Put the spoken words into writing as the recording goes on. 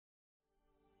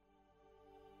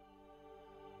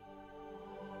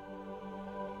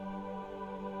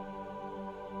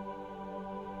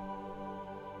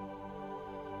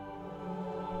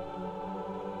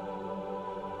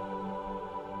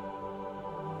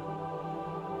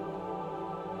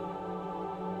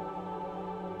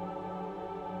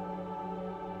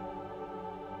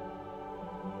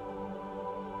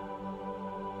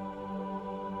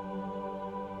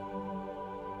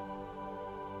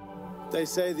They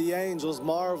say the angels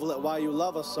marvel at why you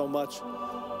love us so much,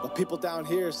 but people down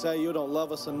here say you don't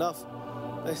love us enough.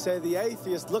 They say the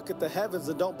atheists look at the heavens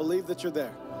and don't believe that you're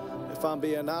there. If I'm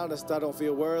being honest, I don't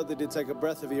feel worthy to take a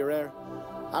breath of your air.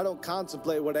 I don't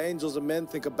contemplate what angels and men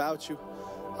think about you.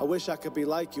 I wish I could be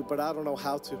like you, but I don't know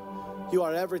how to. You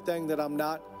are everything that I'm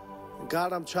not. And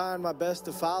God, I'm trying my best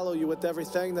to follow you with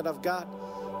everything that I've got.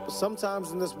 But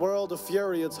sometimes in this world of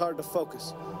fury, it's hard to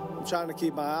focus. I'm trying to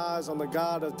keep my eyes on the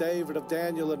God of David, of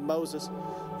Daniel, and Moses.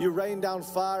 You rained down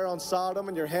fire on Sodom,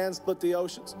 and your hand split the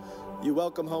oceans. You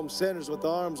welcome home sinners with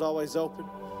arms always open.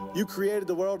 You created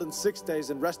the world in 6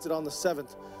 days and rested on the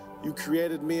seventh. You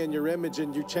created me in your image,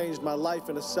 and you changed my life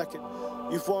in a second.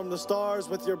 You formed the stars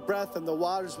with your breath and the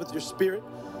waters with your spirit.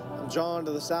 I'm drawn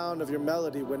to the sound of your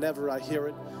melody whenever I hear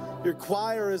it. Your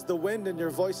choir is the wind, and your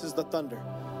voice is the thunder.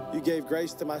 You gave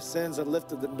grace to my sins and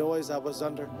lifted the noise I was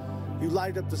under. You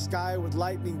light up the sky with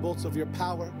lightning bolts of your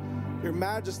power. Your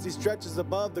majesty stretches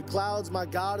above the clouds. My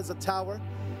God is a tower.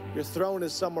 Your throne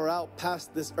is somewhere out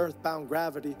past this earthbound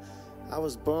gravity. I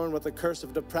was born with a curse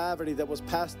of depravity that was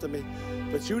passed to me.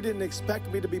 But you didn't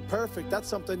expect me to be perfect. That's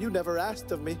something you never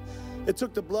asked of me. It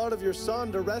took the blood of your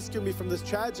son to rescue me from this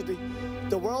tragedy.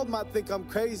 The world might think I'm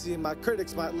crazy and my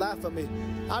critics might laugh at me.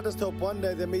 I just hope one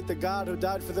day they meet the God who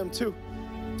died for them too.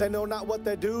 They know not what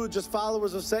they do, just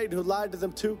followers of Satan who lied to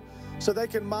them too. So they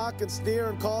can mock and sneer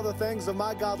and call the things of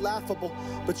my God laughable.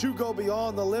 But you go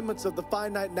beyond the limits of the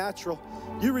finite natural.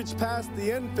 You reach past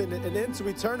the infinite and into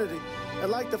eternity. And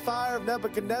like the fire of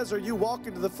Nebuchadnezzar, you walk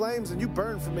into the flames and you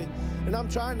burn for me. And I'm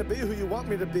trying to be who you want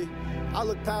me to be. I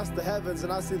look past the heavens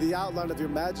and I see the outline of your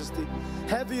majesty.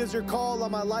 Heavy is your call on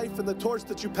my life and the torch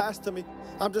that you passed to me.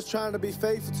 I'm just trying to be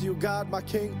faithful to you, God, my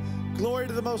King. Glory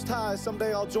to the Most High.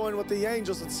 Someday I'll join with the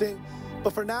angels and sing.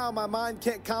 But for now, my mind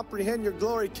can't comprehend your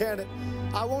glory, can it?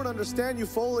 I won't understand you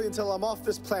fully until I'm off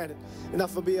this planet. And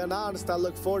if I'm being honest, I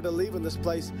look forward to leaving this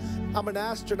place. I'm an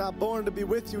astronaut born to be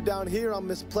with you. Down here, I'm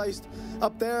misplaced.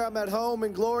 Up there, I'm at home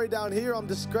in glory. Down here, I'm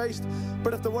disgraced.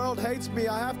 But if the world hates me,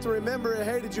 I have to remember it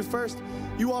hated you first.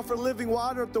 You offer living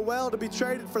water at the well to be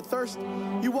traded for thirst.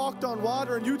 You walked on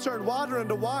water and you turned water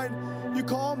into wine. You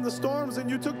calmed the storms and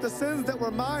you took the sins that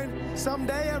were mine.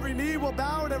 Someday every knee will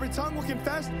bow and every tongue will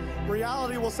confess.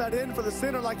 Reality will set in for the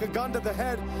sinner like a gun to the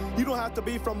head. You don't have to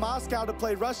be from Moscow to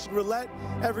play Russian roulette.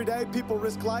 Every day people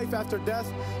risk life after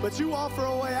death. But you offer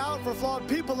a way out for flawed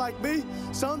people like me.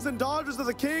 Sons and daughters of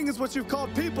the King is what you've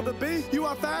called people to be. You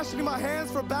are fashioning my hands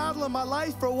for battle and my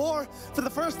life for war. For the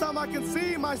first time I can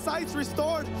see, my sight's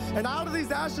restored. And out of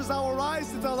these ashes I will rise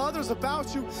to tell others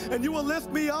about you. And you will lift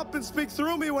me up and speak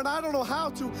through me when I don't know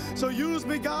how to. So use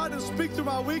me, God, and speak through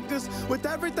my weakness. With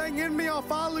everything in me, I'll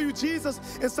follow you, Jesus.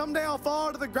 And someday I'll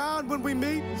fall to the ground when we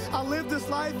meet. I'll live this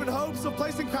life in hopes of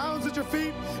placing crowns at your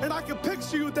feet. And I can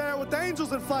picture you there with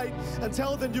angels in flight.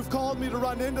 Until then, you've called me to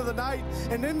run into the night.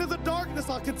 And into the darkness,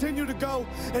 I'll continue to go.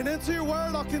 And into your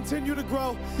word, I'll continue to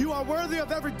grow. You are worthy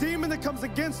of every demon that comes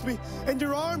against me. In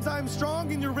your arms, I am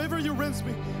strong. In your river, you rinse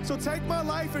me. So take my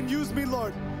life and use me,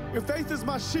 Lord. Your faith is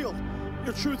my shield.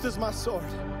 Your truth is my sword.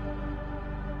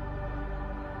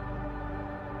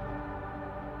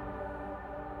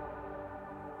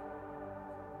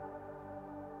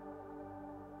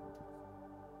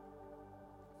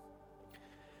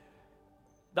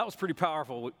 That was pretty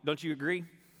powerful. Don't you agree?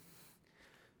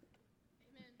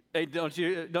 Amen.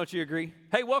 Hey, don't you agree?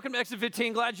 Hey, welcome to Exit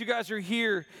 15. Glad you guys are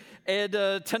here. And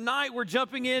tonight we're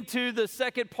jumping into the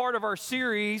second part of our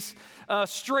series,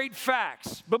 Str8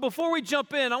 Fax. But before we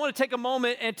jump in, I want to take a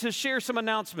moment and to share some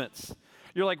announcements.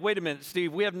 You're like, wait a minute,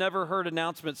 Steve, we have never heard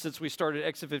announcements since we started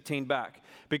Exit 15 back.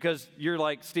 Because you're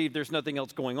like, Steve, there's nothing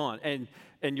else going on.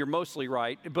 And you're mostly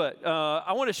right. But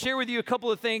I want to share with you a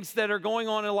couple of things that are going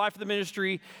on in the life of the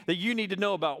ministry that you need to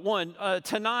know about. One,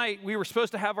 tonight we were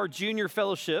supposed to have our junior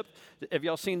fellowship. Have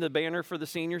y'all seen the banner for the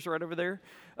seniors right over there?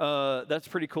 That's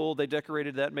pretty cool. They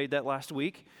decorated that, made that last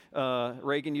week.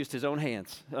 Reagan used his own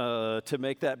hands to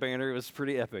make that banner. It was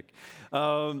pretty epic.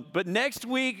 But next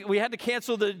week, we had to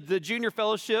cancel the junior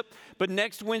fellowship. But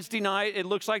next Wednesday night, it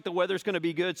looks like the weather's going to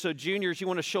be good. So juniors, you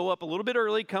want to show up a little bit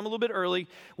early, come a little bit early.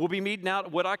 We'll be meeting out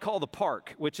at what I call the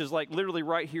park, which is like literally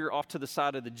right here off to the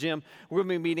side of the gym. We're going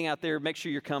to be meeting out there. Make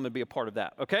sure you come and be a part of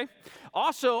that, okay?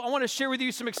 Also, I want to share with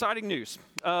you some exciting news.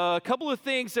 A couple of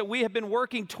things that we have been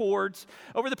working towards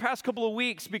over the past couple of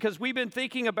weeks because we've been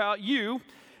thinking about you.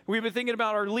 We've been thinking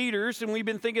about our leaders, and we've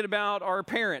been thinking about our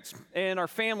parents and our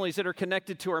families that are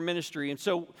connected to our ministry. And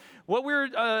so what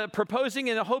we're proposing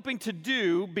and hoping to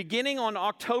do, beginning on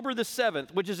October the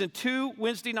 7th, which is in 2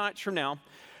 Wednesday nights from now,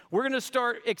 we're going to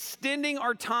start extending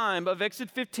our time of Exit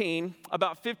 15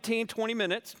 about 15, 20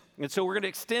 minutes. And so we're going to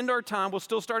extend our time. We'll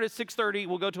still start at 6:30.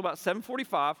 We'll go to about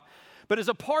 7:45. But as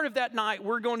a part of that night,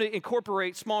 we're going to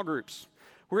incorporate small groups.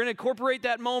 We're going to incorporate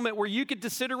that moment where you get to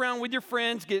sit around with your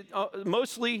friends, get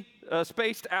mostly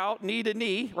spaced out, knee to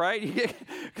knee, right? You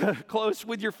get close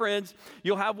with your friends.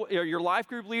 You'll have your life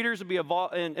group leaders will be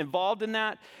involved in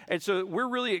that. And so we're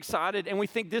really excited, and we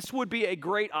think this would be a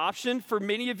great option for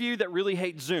many of you that really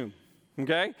hate Zoom.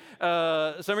 Okay?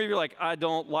 Some of you are like, I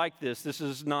don't like this. This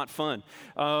is not fun.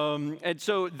 And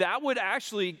so that would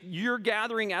actually, your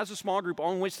gathering as a small group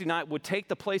on Wednesday night would take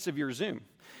the place of your Zoom.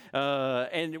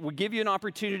 And it would give you an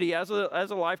opportunity as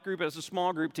a life group, as a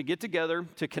small group, to get together,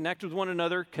 to connect with one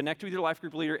another, connect with your life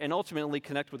group leader, and ultimately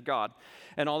connect with God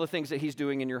and all the things that He's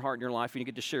doing in your heart and your life, and you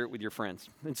get to share it with your friends.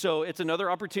 And so it's another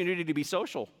opportunity to be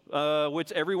social,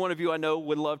 which every one of you I know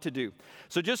would love to do.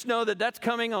 So just know that that's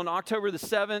coming on October the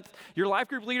 7th. Your life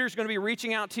group leader is going to be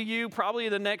reaching out to you probably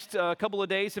in the next couple of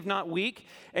days, if not week,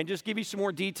 and just give you some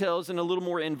more details and a little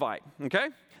more invite, okay?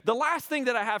 The last thing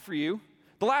that I have for you,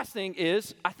 the last thing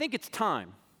is, I think it's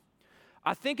time.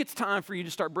 I think it's time for you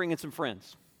to start bringing some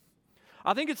friends.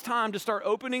 I think it's time to start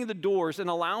opening the doors and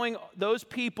allowing those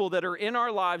people that are in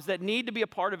our lives that need to be a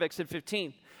part of Exit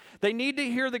 15. They need to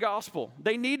hear the gospel.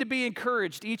 They need to be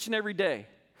encouraged each and every day.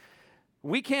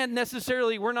 We can't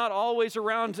necessarily, we're not always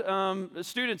around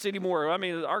students anymore. I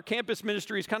mean, our campus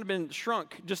ministry has kind of been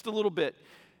shrunk just a little bit.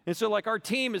 And so like our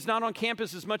team is not on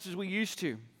campus as much as we used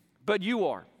to, but you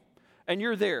are, and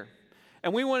you're there.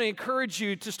 And we want to encourage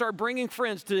you to start bringing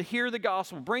friends to hear the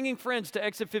gospel, bringing friends to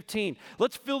Exit 15.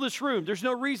 Let's fill this room. There's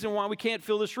no reason why we can't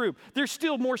fill this room. There's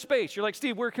still more space. You're like,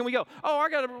 Steve, where can we go?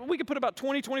 Oh, we can put about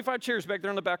 20, 25 chairs back there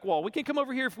on the back wall. We can come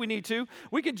over here if we need to.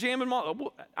 We can jam them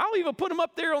all. I'll even put them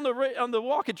up there on the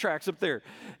walking tracks up there.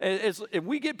 If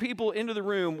we get people into the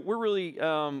room, we're really,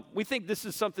 we think this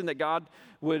is something that God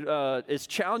is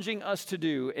challenging us to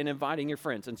do in inviting your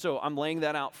friends. And so I'm laying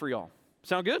that out for y'all.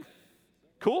 Sound good?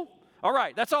 Cool? All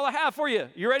right, that's all I have for you.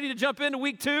 You ready to jump into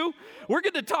week 2?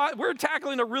 We're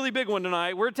tackling a really big one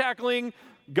tonight. We're tackling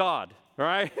God, all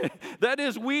right? That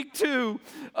is week 2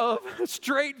 of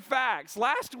Str8 Fax.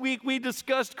 Last week we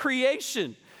discussed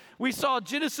creation. We saw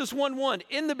Genesis 1:1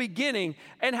 in the beginning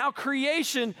and how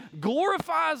creation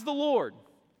glorifies the Lord.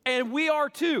 And we are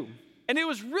too. And it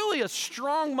was really a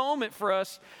strong moment for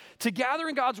us to gather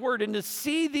in God's word and to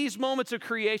see these moments of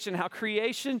creation, how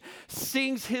creation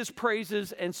sings His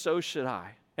praises, and so should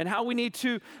I. And how we need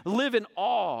to live in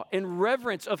awe and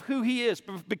reverence of who He is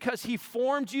because He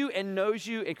formed you and knows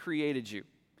you and created you.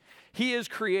 He is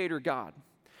Creator God.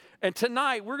 And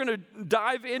tonight we're going to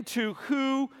dive into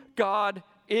who God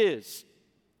is.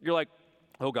 You're like,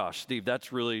 oh gosh, Steve,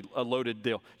 that's really a loaded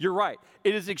deal. You're right.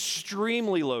 It is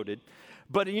extremely loaded.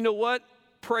 But you know what?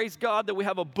 Praise God that we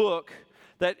have a book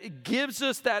that gives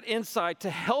us that insight to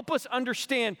help us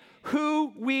understand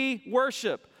who we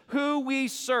worship, who we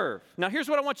serve. Now, here's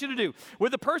what I want you to do.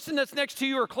 With the person that's next to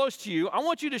you or close to you, I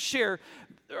want you to share.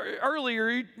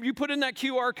 Earlier, you put in that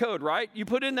QR code, right? You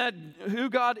put in that who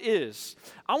God is.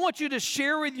 I want you to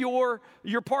share with your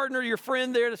partner, your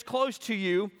friend there that's close to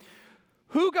you,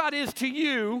 who God is to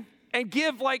you, and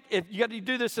give if you got to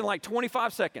do this in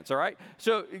 25 seconds, all right?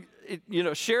 So,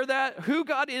 share that, who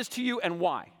God is to you and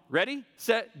why. Ready,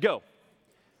 set, go.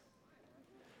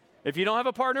 If you don't have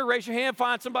a partner, raise your hand,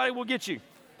 find somebody, we'll get you.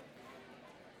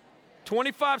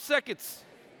 25 seconds.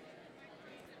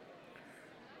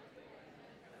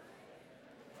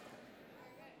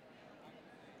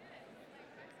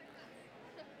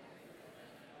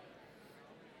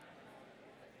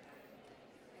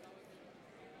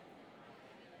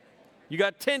 You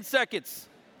got 10 seconds.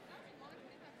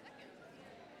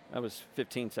 That was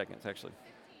 15 seconds, actually.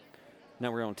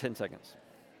 Now we're on 10 seconds.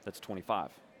 That's 25.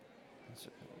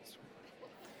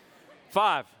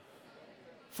 5,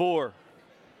 4,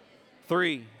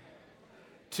 3,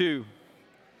 2,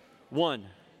 1.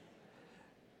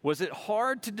 Was it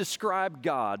hard to describe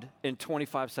God in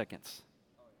 25 seconds?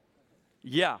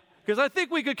 Yeah, because I think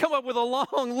we could come up with a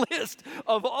long list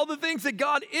of all the things that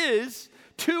God is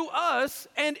to us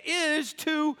and is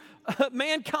to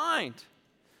mankind.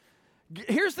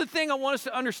 Here's the thing I want us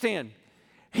to understand.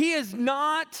 He is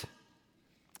not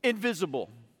invisible.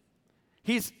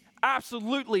 He's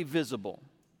absolutely visible.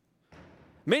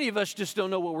 Many of us just don't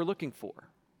know what we're looking for.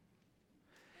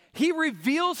 He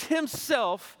reveals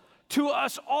Himself to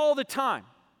us all the time.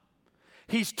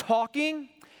 He's talking,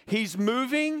 He's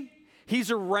moving, He's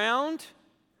around,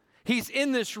 He's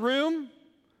in this room.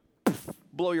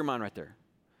 Blow your mind right there.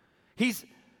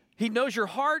 He knows your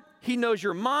heart, He knows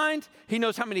your mind, He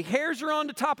knows how many hairs are on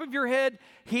the top of your head.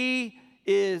 He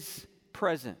is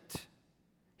present.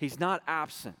 He's not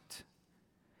absent.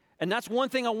 And that's one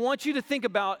thing I want you to think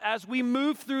about as we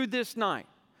move through this night,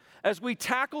 as we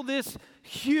tackle this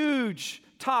huge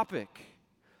topic.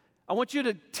 I want you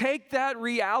to take that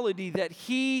reality that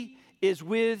he is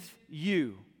with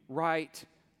you right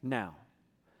now.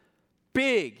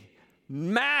 Big,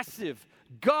 massive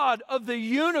God of the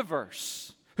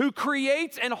universe, who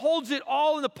creates and holds it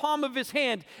all in the palm of his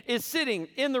hand, is sitting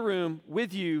in the room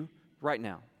with you right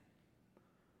now.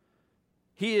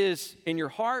 He is in your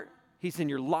heart, he's in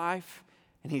your life,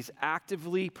 and he's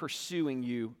actively pursuing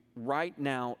you right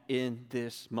now in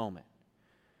this moment.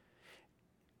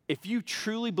 If you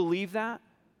truly believe that,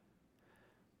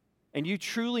 and you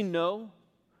truly know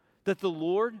that the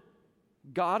Lord,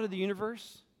 God of the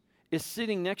universe, is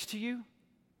sitting next to you,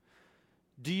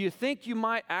 do you think you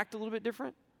might act a little bit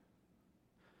different?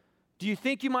 Do you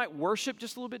think you might worship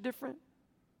just a little bit different?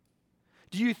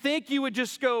 Do you think you would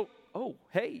just go, oh,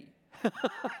 hey,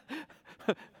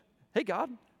 hey, God,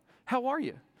 how are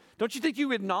you? Don't you think you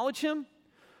would acknowledge him?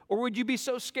 Or would you be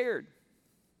so scared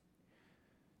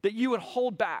that you would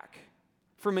hold back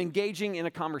from engaging in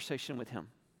a conversation with him?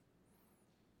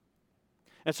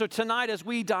 And so tonight, as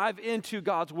we dive into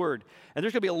God's word, and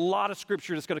there's going to be a lot of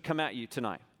scripture that's going to come at you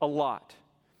tonight, a lot.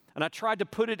 And I tried to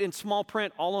put it in small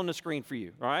print all on the screen for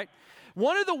you, all right?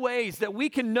 One of the ways that we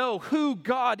can know who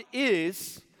God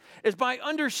is by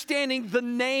understanding the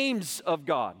names of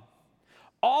God.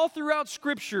 All throughout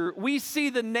Scripture, we see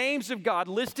the names of God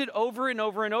listed over and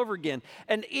over and over again.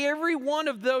 And every one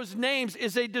of those names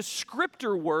is a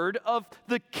descriptor word of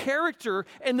the character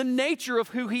and the nature of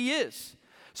who he is.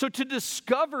 So to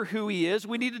discover who he is,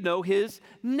 we need to know his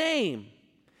name.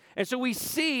 And so we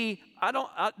see,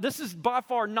 this is by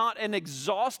far not an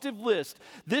exhaustive list.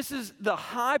 This is the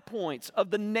high points of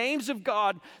the names of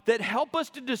God that help us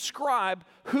to describe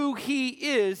who he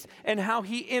is and how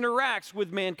he interacts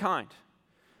with mankind.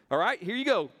 All right, here you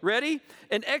go. Ready?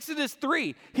 In Exodus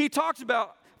 3, he talks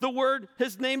about the word,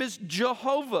 his name is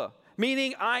Jehovah,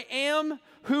 meaning I am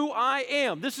who I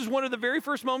am. This is one of the very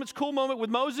first moments, cool moment with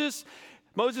Moses.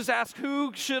 Moses asks,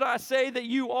 who should I say that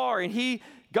you are? And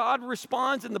God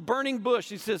responds in the burning bush.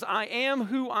 He says, I am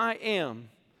who I am,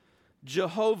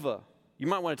 Jehovah. You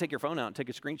might want to take your phone out and take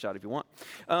a screenshot if you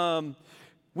want.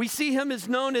 We see him as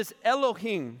known as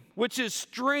Elohim, which is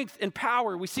strength and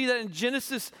power. We see that in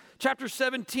Genesis chapter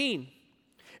 17.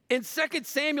 In 2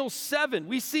 Samuel 7,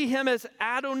 we see him as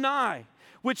Adonai,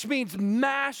 which means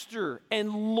master and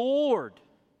Lord.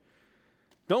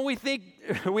 Don't we think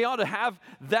we ought to have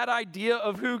that idea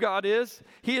of who God is?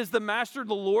 He is the master,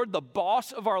 the Lord, the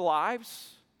boss of our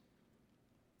lives.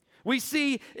 We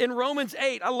see in Romans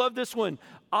 8, I love this one,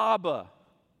 Abba.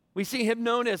 We see him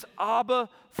known as Abba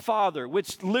Father,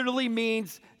 which literally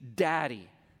means daddy.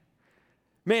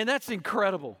 Man, that's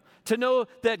incredible. To know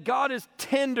that God is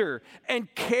tender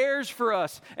and cares for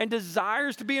us and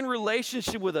desires to be in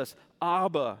relationship with us.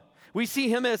 Abba. We see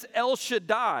him as El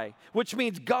Shaddai, which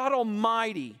means God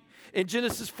Almighty in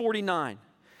Genesis 49.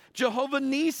 Jehovah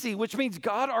Nissi, which means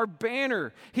God our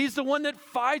banner. He's the one that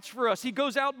fights for us. He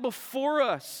goes out before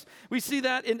us. We see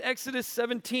that in Exodus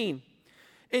 17.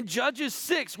 In Judges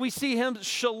 6, we see him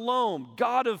Shalom,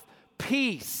 God of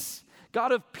peace.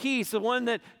 God of peace, the one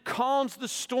that calms the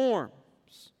storms.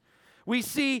 We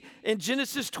see in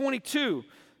Genesis 22,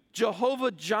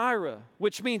 Jehovah Jireh,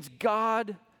 which means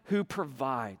God who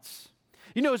provides.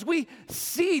 You know, as we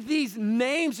see these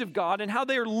names of God and how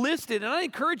they are listed, and I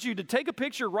encourage you to take a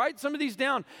picture, write some of these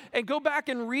down, and go back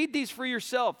and read these for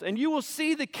yourself, and you will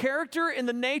see the character and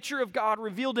the nature of God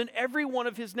revealed in every one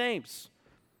of his names.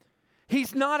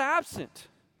 He's not absent.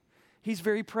 He's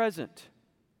very present.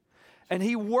 And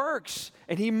he works,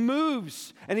 and he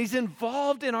moves, and he's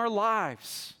involved in our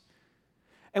lives.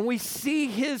 And we see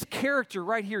his character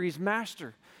right here. He's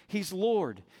master. He's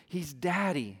Lord. He's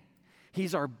daddy.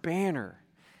 He's our banner.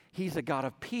 He's a God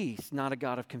of peace, not a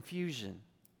God of confusion.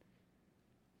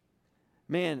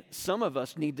 Man, some of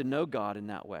us need to know God in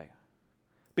that way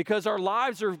because our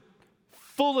lives are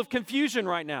full of confusion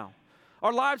right now.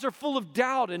 Our lives are full of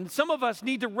doubt, and some of us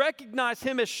need to recognize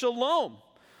him as Shalom,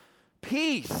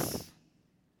 peace.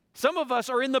 Some of us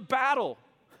are in the battle.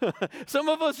 Some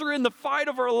of us are in the fight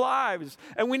of our lives,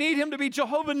 and we need him to be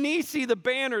Jehovah Nissi, the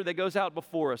banner that goes out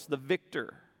before us, the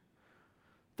victor,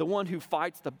 the one who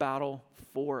fights the battle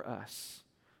for us.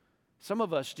 Some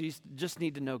of us just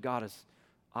need to know God as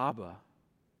Abba,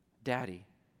 Daddy,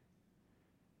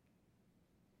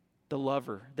 the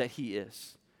lover that he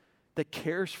is, that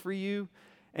cares for you,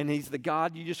 and he's the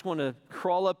God you just want to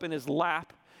crawl up in his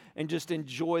lap and just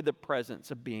enjoy the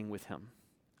presence of being with him,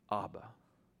 Abba.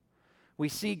 We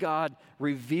see God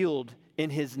revealed in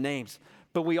his names.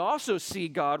 But we also see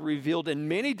God revealed in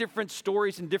many different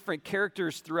stories and different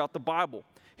characters throughout the Bible.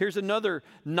 Here's another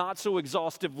not so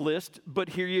exhaustive list, but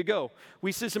here you go.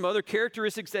 We see some other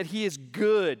characteristics: that he is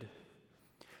good,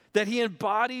 that he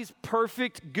embodies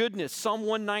perfect goodness. Psalm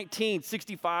 119,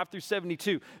 65 through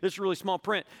 72. This is really small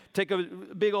print. Take a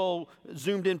big old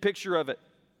zoomed in picture of it.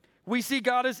 We see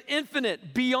God as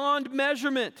infinite, beyond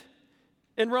measurement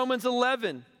in Romans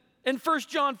 11. In 1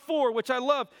 John 4, which I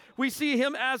love, we see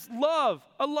him as love,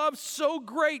 a love so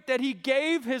great that he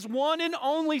gave his one and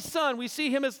only son. We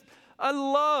see him as a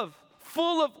love,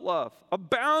 full of love,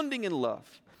 abounding in love.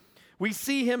 We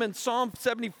see him in Psalm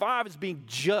 75 as being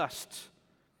just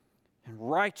and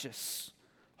righteous,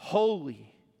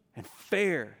 holy and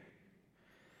fair.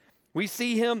 We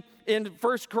see him in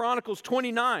 1 Chronicles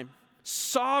 29,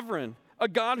 sovereign, a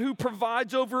God who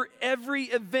provides over every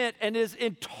event and is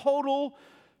in total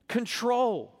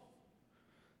control.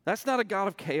 That's not a God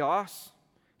of chaos.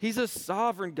 He's a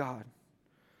sovereign God.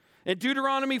 In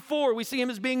Deuteronomy 4, we see him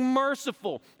as being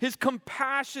merciful. His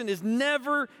compassion is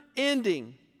never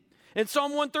ending. In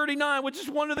Psalm 139, which is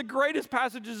one of the greatest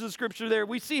passages of Scripture there,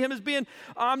 we see him as being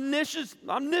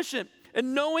omniscient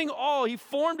and knowing all. He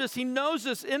formed us. He knows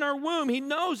us in our womb. He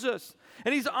knows us.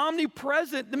 And he's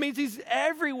omnipresent. That means he's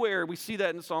everywhere. We see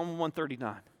that in Psalm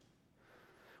 139.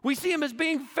 We see him as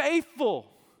being faithful.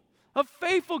 A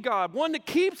faithful God, one that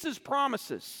keeps his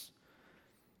promises.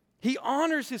 He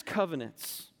honors his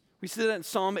covenants. We see that in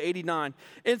Psalm 89.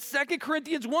 In 2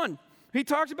 Corinthians 1, he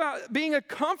talks about being a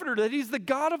comforter, that he's the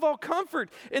God of all comfort.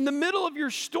 In the middle of your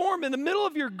storm, in the middle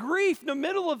of your grief, in the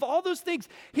middle of all those things,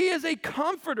 he is a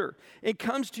comforter and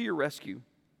comes to your rescue.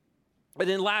 And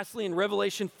then lastly, in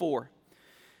Revelation 4,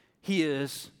 he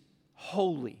is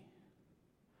holy.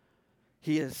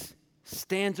 He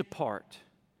stands apart.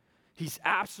 He's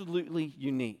absolutely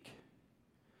unique.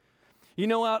 You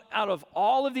know, out of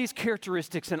all of these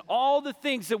characteristics and all the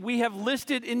things that we have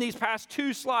listed in these past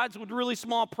 2 slides with really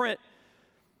small print,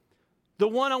 the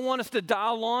one I want us to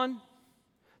dial on,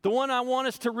 the one I want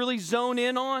us to really zone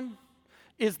in on,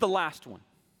 is the last one.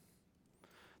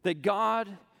 That God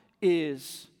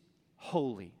is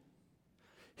holy.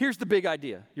 Here's the big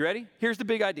idea. You ready? Here's the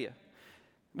big idea.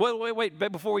 Wait.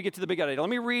 Before we get to the big idea, let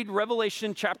me read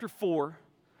Revelation chapter 4,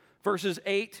 verses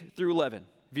 8 through 11.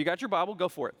 If you got your Bible, go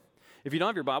for it. If you don't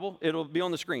have your Bible, it'll be on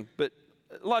the screen. But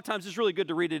a lot of times it's really good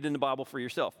to read it in the Bible for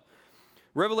yourself.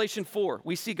 Revelation 4,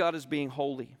 we see God as being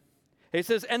holy. It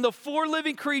says, and the 4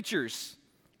 living creatures,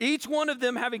 each one of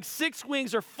them having 6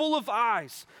 wings, are full of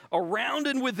eyes around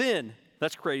and within.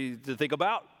 That's crazy to think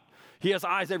about. He has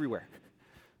eyes everywhere,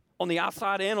 on the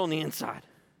outside and on the inside.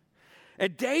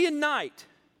 And day and night,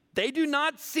 they do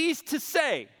not cease to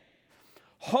say,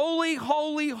 holy,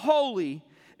 holy, holy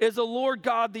is the Lord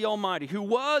God the Almighty, who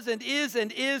was and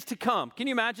is to come. Can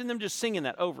you imagine them just singing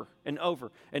that over and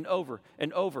over and over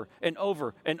and over and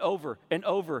over and over and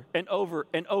over and over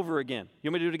and over again?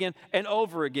 You want me to do it again? And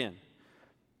over again.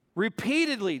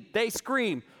 Repeatedly, they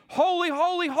scream, holy,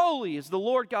 holy, holy is the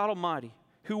Lord God Almighty,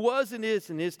 who was and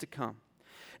is to come.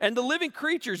 And the living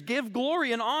creatures give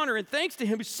glory and honor and thanks to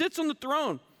him who sits on the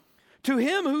throne, to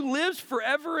him who lives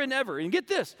forever and ever. And get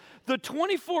this, the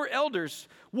 24 elders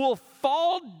will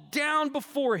fall down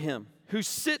before him who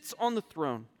sits on the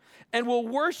throne and will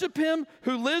worship him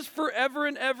who lives forever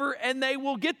and ever. And they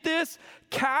will, get this,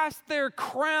 cast their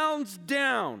crowns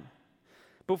down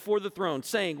before the throne,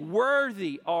 saying,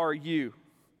 worthy are you,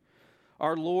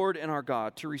 our Lord and our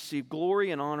God, to receive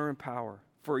glory and honor and power.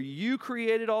 For you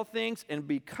created all things, and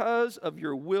because of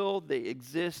your will they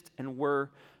exist and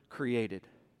were created.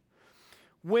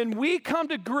 When we come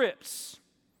to grips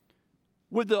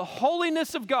with the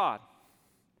holiness of God,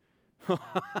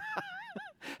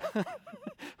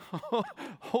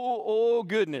 oh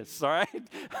goodness, all right?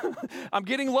 I'm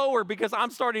getting lower because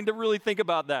I'm starting to really think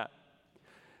about that.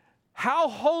 How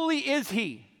holy is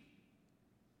he?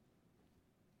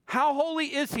 How holy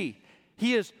is he?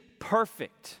 He is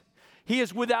perfect. He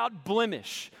is without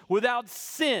blemish, without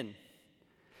sin.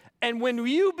 And when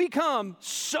you become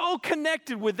so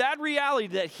connected with that reality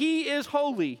that he is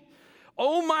holy,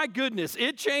 oh my goodness,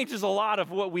 it changes a lot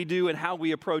of what we do and how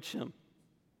we approach him.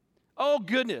 Oh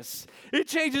goodness, it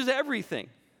changes everything.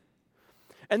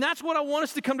 And that's what I want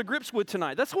us to come to grips with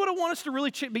tonight. That's what I want us to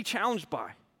really be challenged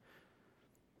by.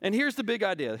 And here's the big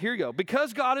idea. Here you go.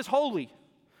 Because God is holy,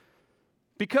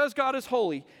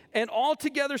 and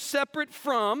altogether separate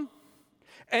from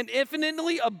and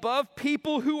infinitely above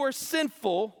people who are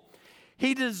sinful,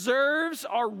 he deserves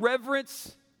our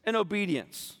reverence and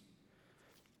obedience.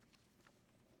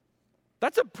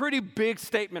 That's a pretty big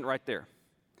statement right there.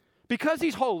 Because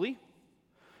he's holy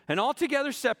and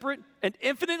altogether separate and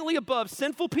infinitely above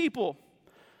sinful people,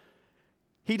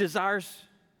 he desires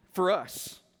for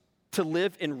us to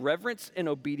live in reverence and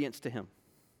obedience to him.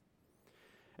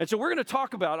 And so we're going to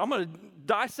talk about, I'm going to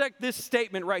dissect this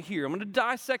statement right here. I'm going to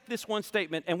dissect this one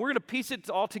statement, and we're going to piece it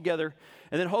all together,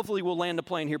 and then hopefully we'll land the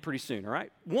plane here pretty soon, all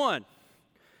right? One,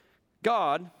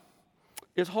 God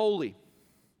is holy.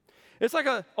 It's like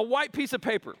a white piece of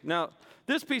paper. Now,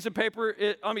 this piece of paper,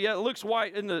 it looks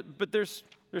white, but there's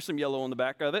some yellow on the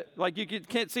back of it. Like you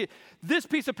can't see it. This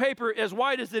piece of paper, as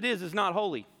white as it is not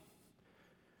holy.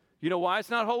 You know why it's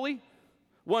not holy?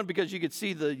 One, because you could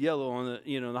see the yellow on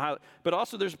the highlight, but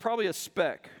also there's probably a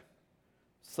speck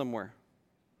somewhere.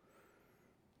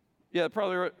 Yeah,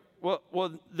 probably.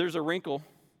 Well, there's a wrinkle.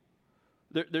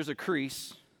 There's a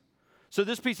crease. So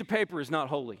this piece of paper is not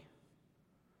holy.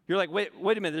 You're like, wait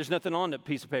a minute, there's nothing on that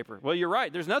piece of paper. Well, you're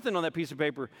right, there's nothing on that piece of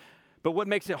paper. But what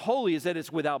makes it holy is that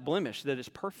it's without blemish, that it's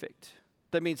perfect.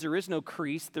 That means there is no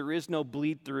crease, there is no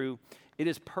bleed through. It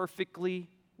is perfectly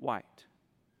white.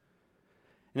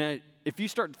 Now, if you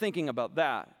start thinking about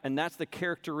that, and that's the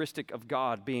characteristic of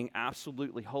God being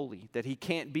absolutely holy, that he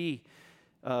can't be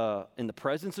in the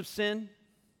presence of sin,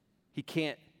 he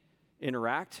can't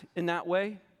interact in that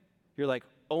way, you're like,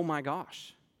 oh my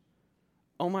gosh.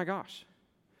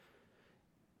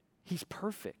 He's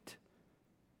perfect,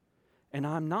 and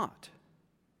I'm not.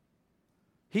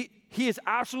 He is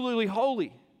absolutely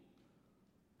holy,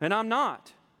 and I'm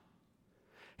not.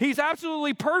 He's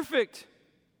absolutely perfect.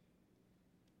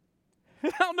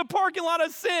 Out in the parking lot, I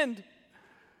sinned.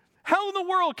 How in the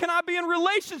world can I be in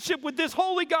relationship with this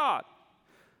holy God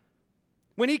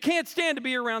when he can't stand to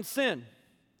be around sin?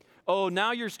 Oh,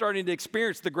 now you're starting to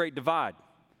experience the great divide.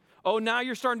 Oh, now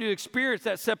you're starting to experience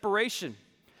that separation.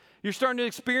 You're starting to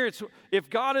experience, if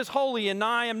God is holy and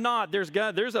I am not,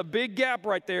 there's a big gap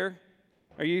right there.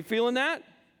 Are you feeling that?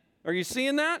 Are you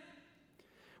seeing that?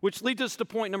 Which leads us to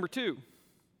point number 2.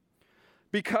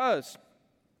 Because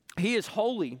he is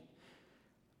holy,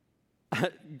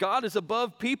 God is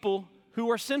above people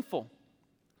who are sinful.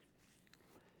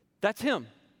 That's him.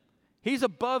 He's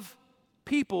above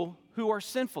people who are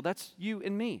sinful. That's you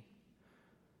and me.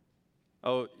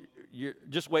 Oh,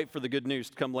 just wait for the good news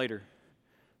to come later.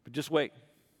 But just wait.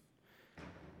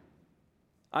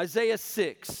 Isaiah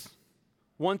 6,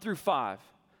 1 through 5,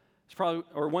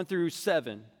 or 1 through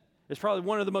 7, is probably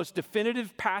one of the most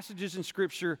definitive passages in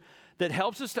Scripture that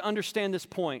helps us to understand this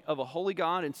point of a holy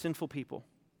God and sinful people.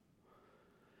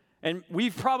 And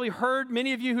we've probably heard,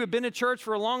 many of you who have been in church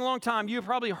for a long, long time, you've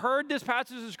probably heard this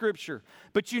passage of Scripture,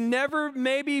 but you never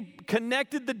maybe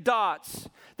connected the dots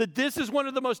that this is one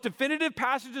of the most definitive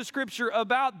passages of Scripture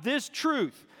about this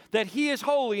truth, that he is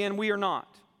holy and we are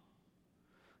not.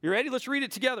 You ready? Let's read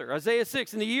it together. Isaiah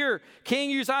 6, in the year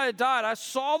King Uzziah died, I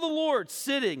saw the Lord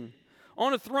sitting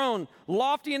on a throne,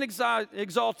 lofty and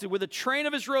exalted, with a train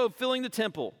of his robe filling the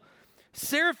temple.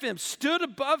 Seraphim stood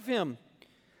above him,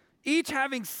 each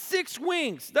having 6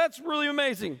 wings. That's really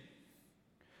amazing.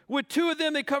 With 2 of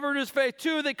them, they covered his face,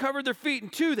 2 they covered their feet,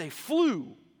 and 2 they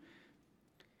flew.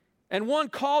 And one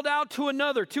called out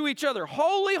to each other,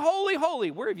 holy, holy, holy.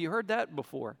 Where have you heard that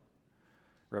before?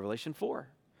 Revelation 4.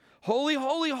 Holy,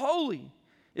 holy, holy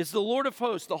is the Lord of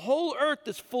hosts. The whole earth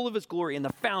is full of his glory, and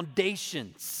the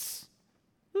foundations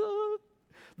and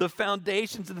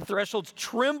the thresholds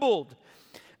trembled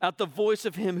at the voice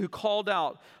of him who called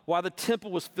out while the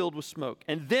temple was filled with smoke.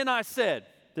 And then I said,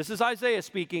 this is Isaiah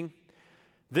speaking,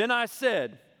 then I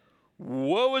said,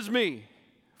 woe is me,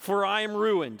 for I am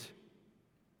ruined,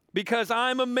 because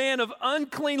I am a man of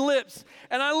unclean lips,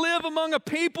 and I live among a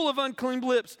people of unclean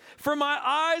lips, for my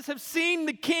eyes have seen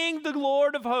the King, the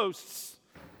Lord of hosts.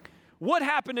 What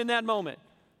happened in that moment?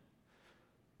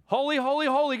 Holy, holy,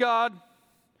 holy God.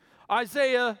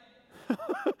 Isaiah,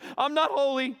 I'm not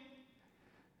holy.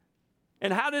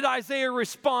 And how did Isaiah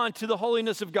respond to the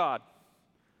holiness of God?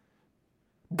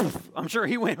 I'm sure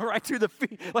he went right through the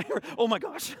feet. Like, oh my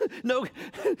gosh, no,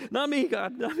 not me,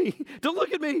 God, not me. Don't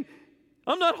look at me.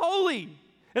 I'm not holy.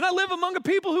 And I live among a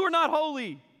people who are not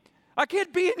holy. I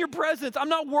can't be in your presence. I'm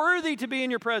not worthy to be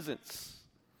in your presence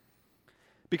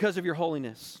because of your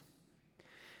holiness.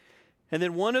 And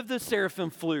then one of the seraphim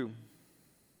flew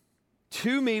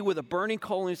to me with a burning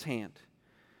coal in his hand,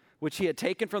 which he had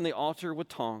taken from the altar with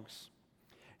tongs.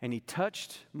 And he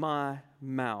touched my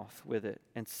mouth with it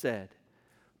and said,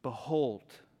 behold,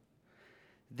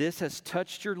 this has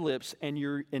touched your lips, and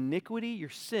your iniquity, your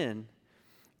sin,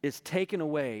 is taken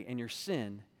away, and your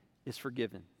sin is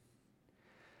forgiven.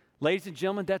 Ladies and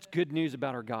gentlemen, that's good news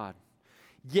about our God.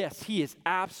 Yes, he is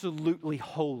absolutely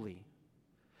holy,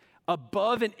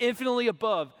 above and infinitely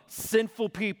above sinful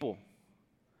people.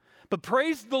 But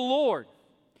praise the Lord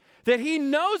that he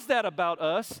knows that about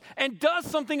us and does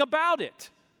something about it.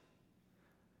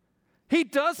 He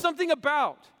does something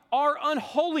about our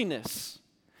unholiness.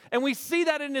 And we see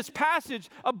that in this passage,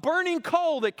 a burning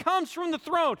coal that comes from the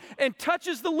throne and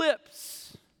touches the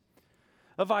lips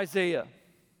of Isaiah.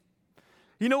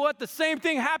 You know what? The same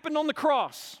thing happened on the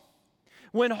cross.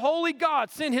 When holy God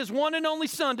sent his one and only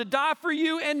Son to die for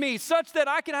you and me, such that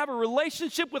I can have a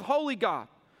relationship with holy God.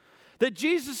 That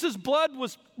Jesus' blood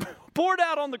was poured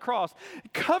out on the cross,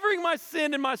 covering my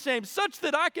sin and my shame, such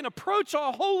that I can approach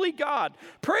a holy God.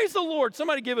 Praise the Lord.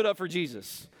 Somebody give it up for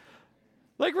Jesus.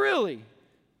 Like, really.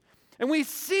 And we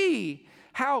see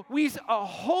how he's a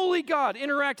holy God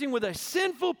interacting with a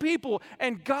sinful people,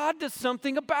 and God does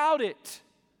something about it.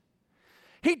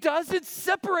 He doesn't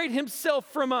separate himself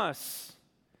from us.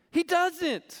 He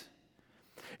doesn't.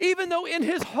 Even though in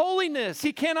his holiness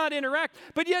he cannot interact,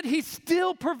 but yet he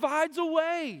still provides a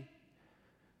way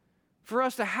for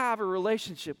us to have a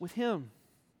relationship with him.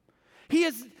 He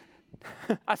is,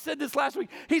 I said this last week,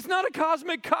 he's not a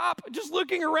cosmic cop just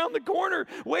looking around the corner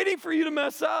waiting for you to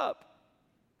mess up.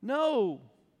 No.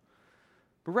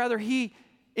 But rather he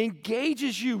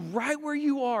engages you right where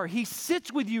you are. He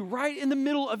sits with you right in the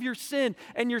middle of your sin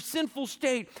and your sinful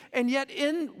state. And yet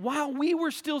while we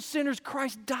were still sinners,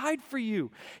 Christ died for you.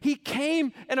 He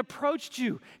came and approached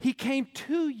you. He came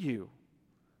to you.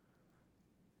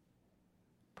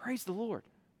 Praise the Lord.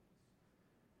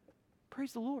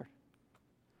 Praise the Lord.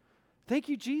 Thank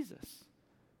you, Jesus.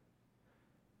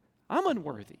 I'm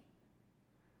unworthy.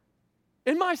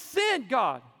 In my sin,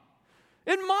 God.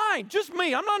 In mine, just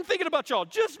me. I'm not thinking about y'all,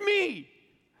 just me.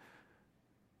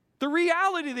 The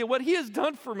reality that what he has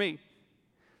done for me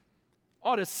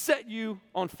ought to set you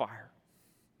on fire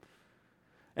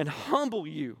and humble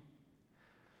you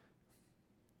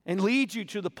and lead you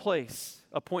to the place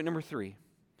of point number 3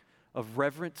 of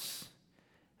reverence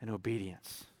and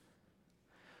obedience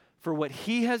for what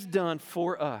he has done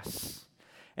for us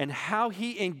and how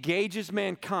he engages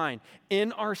mankind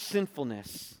in our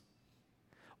sinfulness.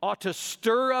 Ought to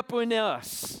stir up in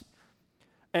us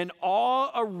an awe,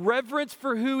 a reverence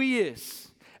for who he is,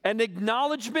 an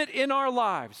acknowledgement in our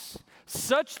lives,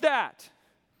 such that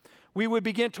we would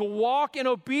begin to walk in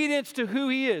obedience to who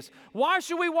he is. Why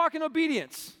should we walk in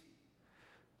obedience?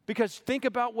 Because think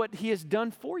about what he has done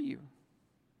for you.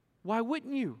 Why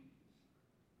wouldn't you?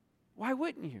 Why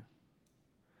wouldn't you?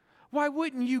 Why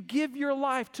wouldn't you give your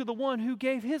life to the one who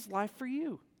gave his life for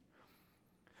you?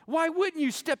 Why wouldn't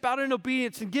you step out in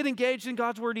obedience and get engaged in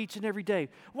God's word each and every day?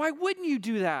 Why wouldn't you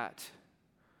do that?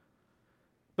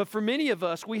 But for many of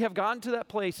us, we have gotten to that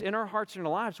place in our hearts and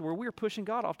our lives where we're pushing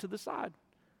God off to the side.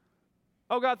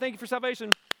 Oh, God, thank you for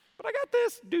salvation, but I got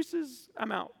this. Deuces,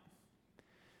 I'm out.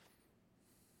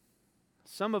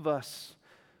 Some of us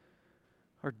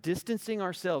are distancing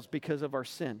ourselves because of our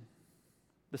sin.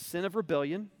 The sin of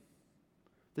rebellion,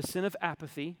 the sin of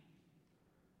apathy,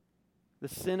 the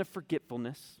sin of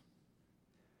forgetfulness,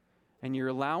 and you're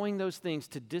allowing those things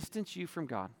to distance you from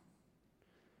God.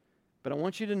 But I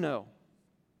want you to know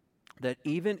that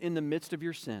even in the midst of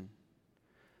your sin,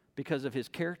 because of his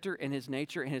character and his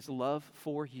nature and his love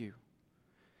for you,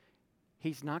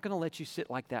 he's not going to let you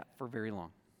sit like that for very long.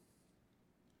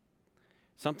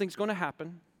 Something's going to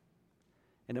happen,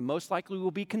 and it most likely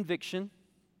will be conviction.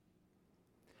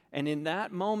 And in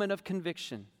that moment of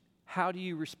conviction, how do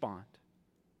you respond?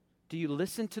 Do you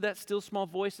listen to that still small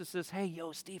voice that says, hey,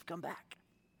 yo, Steve, come back?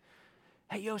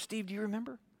 Hey, yo, Steve, do you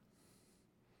remember?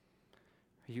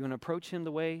 Are you going to approach him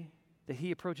the way that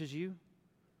he approaches you?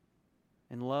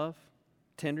 In love,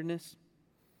 tenderness?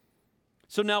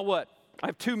 So now what? I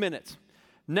have 2 minutes.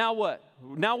 Now what?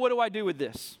 Now what do I do with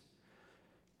this?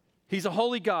 He's a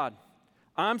holy God.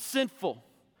 I'm sinful.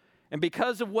 And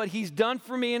because of what he's done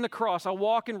for me in the cross, I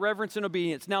walk in reverence and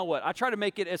obedience. Now what? I try to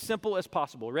make it as simple as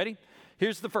possible. Ready?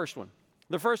 Here's the first one.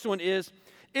 The first one is,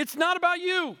 it's not about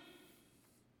you.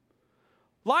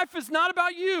 Life is not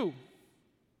about you.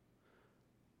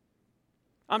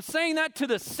 I'm saying that to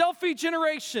the selfie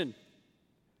generation.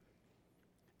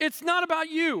 It's not about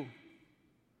you.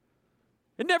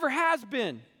 It never has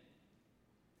been.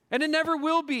 And it never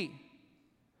will be.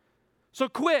 So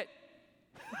quit.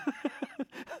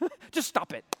 Just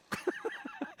stop it.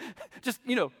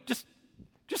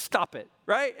 just stop it,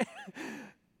 right?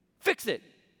 Fix it.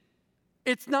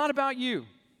 It's not about you.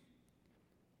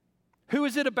 Who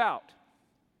is it about?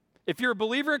 If you're a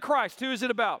believer in Christ, who is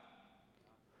it about?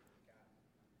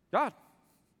 God.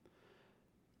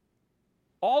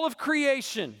 All of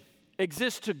creation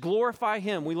exists to glorify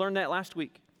him. We learned that last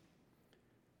week.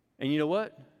 And you know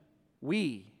what?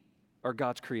 We are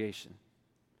God's creation.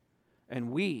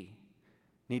 And we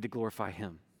need to glorify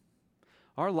Him.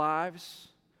 Our lives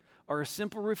are a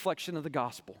simple reflection of the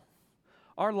gospel.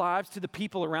 Our lives to the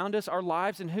people around us, our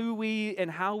lives and who we and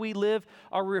how we live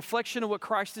are a reflection of what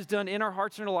Christ has done in our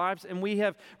hearts and our lives, and we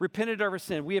have repented of our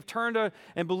sin. We have turned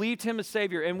and believed Him as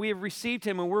Savior, and we have received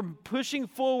Him, and we're pushing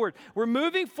forward. We're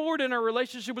moving forward in our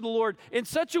relationship with the Lord in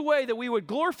such a way that we would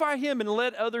glorify Him and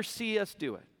let others see us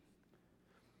do it.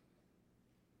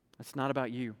 It's not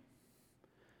about you.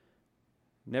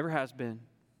 Never has been.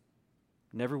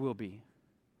 Never will be.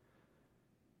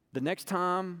 The next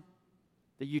time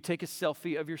that you take a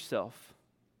selfie of yourself,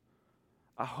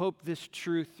 I hope this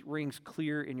truth rings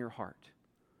clear in your heart.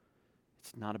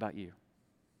 It's not about you.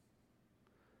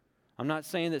 I'm not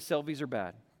saying that selfies are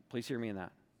bad. Please hear me in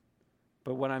that.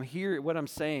 But what I'm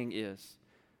saying is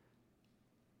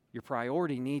your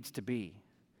priority needs to be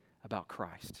about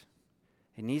Christ.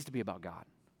 It needs to be about God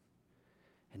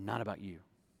and not about you.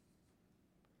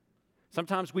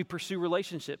 Sometimes we pursue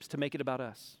relationships to make it about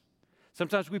us.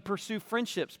 Sometimes we pursue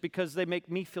friendships because they make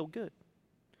me feel good.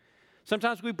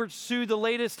 Sometimes we pursue the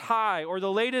latest high or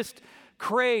the latest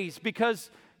craze because,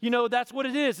 that's what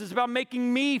it is. It's about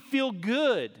making me feel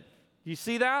good. You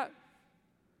see that?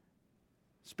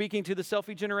 Speaking to the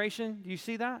selfie generation, do you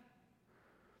see that?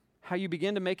 How you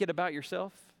begin to make it about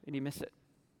yourself and you miss it.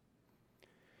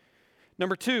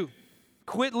 Number 2,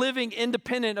 quit living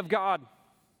independent of God.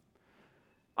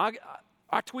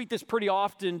 I tweet this pretty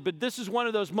often, but this is one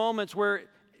of those moments where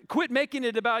quit making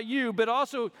it about you, but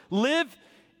also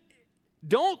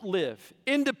don't live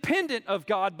independent of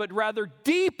God, but rather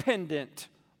dependent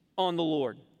on the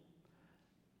Lord.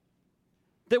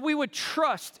 That we would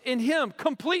trust in Him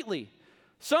completely.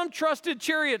 Some trust in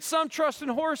chariots, some trust in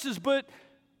horses, but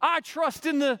I trust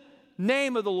in the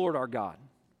name of the Lord our God.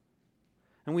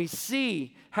 And we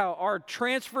see how our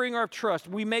transferring our trust,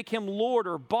 we make Him Lord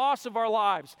or boss of our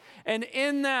lives. And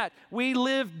in that, we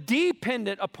live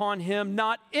dependent upon Him,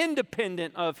 not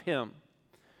independent of Him.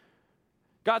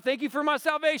 God, thank you for my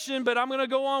salvation, but I'm going to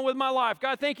go on with my life.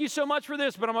 God, thank you so much for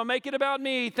this, but I'm going to make it about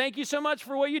me. Thank you so much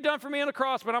for what you've done for me on the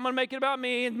cross, but I'm going to make it about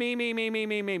me and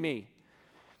me.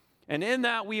 And in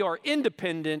that, we are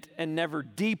independent and never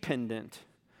dependent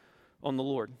on the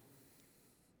Lord.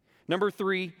 Number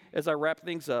 3, as I wrap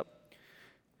things up,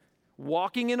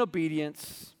 walking in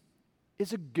obedience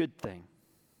is a good thing.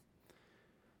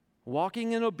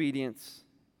 Walking in obedience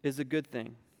is a good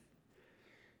thing.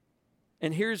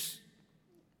 And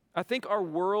I think our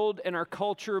world and our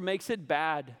culture makes it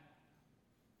bad.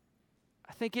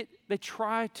 I think they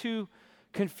try to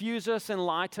confuse us and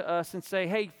lie to us and say,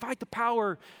 hey, fight the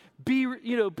power, be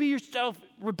yourself,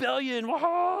 rebellion.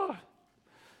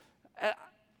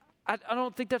 I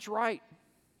don't think that's right.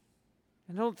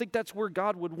 I don't think that's where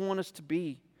God would want us to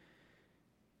be.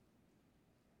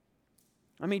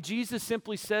 I mean, Jesus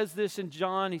simply says this in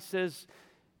John. He says,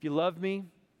 if you love me,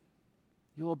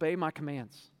 you'll obey my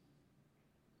commands.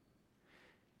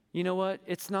 You know what?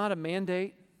 It's not a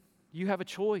mandate. You have a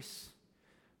choice.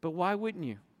 But why wouldn't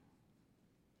you?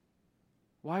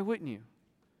 Why wouldn't you?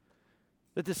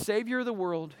 That the Savior of the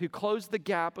world who closed the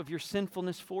gap of your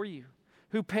sinfulness for you,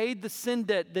 who paid the sin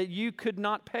debt that you could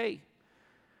not pay,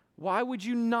 why would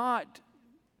you not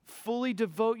fully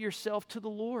devote yourself to the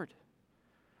Lord?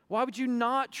 Why would you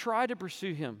not try to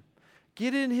pursue Him?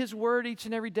 Get in His Word each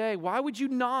and every day. Why would you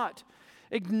not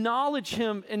acknowledge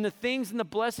Him in the things and the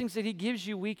blessings that He gives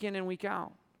you week in and week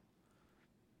out?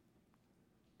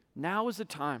 Now is the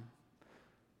time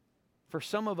for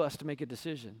some of us to make a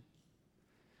decision.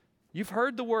 You've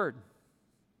heard the Word.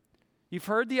 You've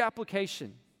heard the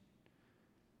application.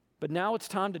 But now it's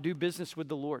time to do business with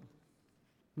the Lord.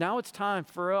 Now it's time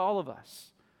for all of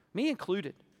us, me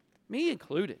included.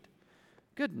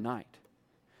 Good night.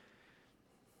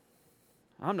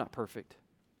 I'm not perfect.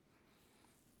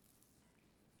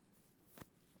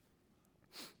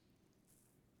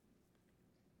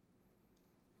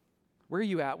 Where are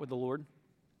you at with the Lord?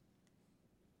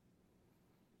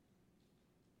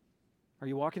 Are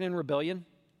you walking in rebellion?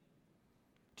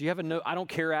 Do you have a no, I don't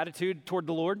care attitude toward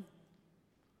the Lord?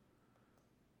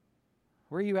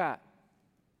 Where are you at?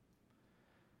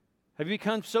 Have you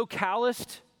become so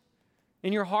calloused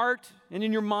in your heart and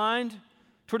in your mind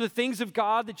toward the things of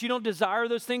God that you don't desire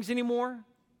those things anymore?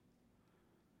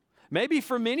 Maybe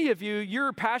for many of you,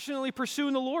 you're passionately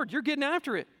pursuing the Lord. You're getting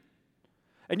after it.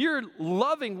 And you're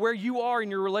loving where you are in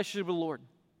your relationship with the Lord.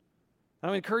 I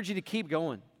would encourage you to keep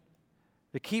going,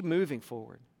 to keep moving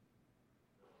forward.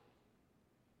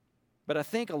 But I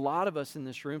think a lot of us in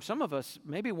this room, some of us,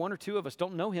 maybe one or two of us,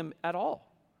 don't know Him at all.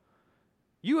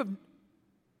 You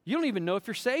don't even know if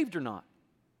you're saved or not.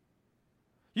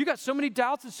 You got so many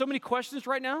doubts and so many questions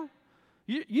right now.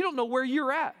 You don't know where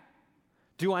you're at.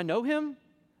 Do I know him?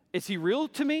 Is he real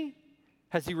to me?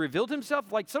 Has he revealed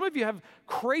himself? Like some of you have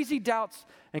crazy doubts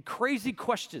and crazy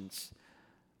questions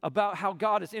about how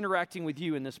God is interacting with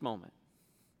you in this moment.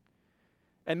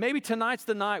 And maybe tonight's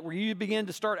the night where you begin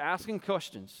to start asking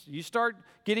questions. You start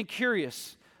getting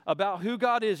curious about who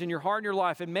God is in your heart and your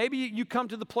life. And maybe you come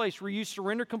to the place where you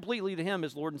surrender completely to him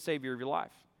as Lord and Savior of your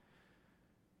life.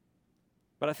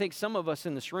 But I think some of us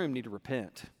in this room need to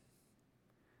repent.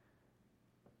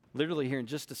 Literally here in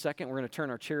just a second, we're going to turn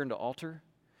our chair into altar.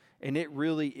 And it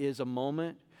really is a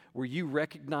moment where you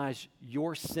recognize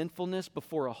your sinfulness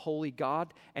before a holy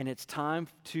God, and it's time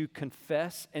to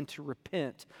confess and to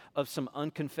repent of some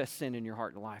unconfessed sin in your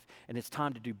heart and life. And it's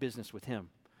time to do business with him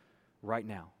right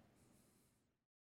now.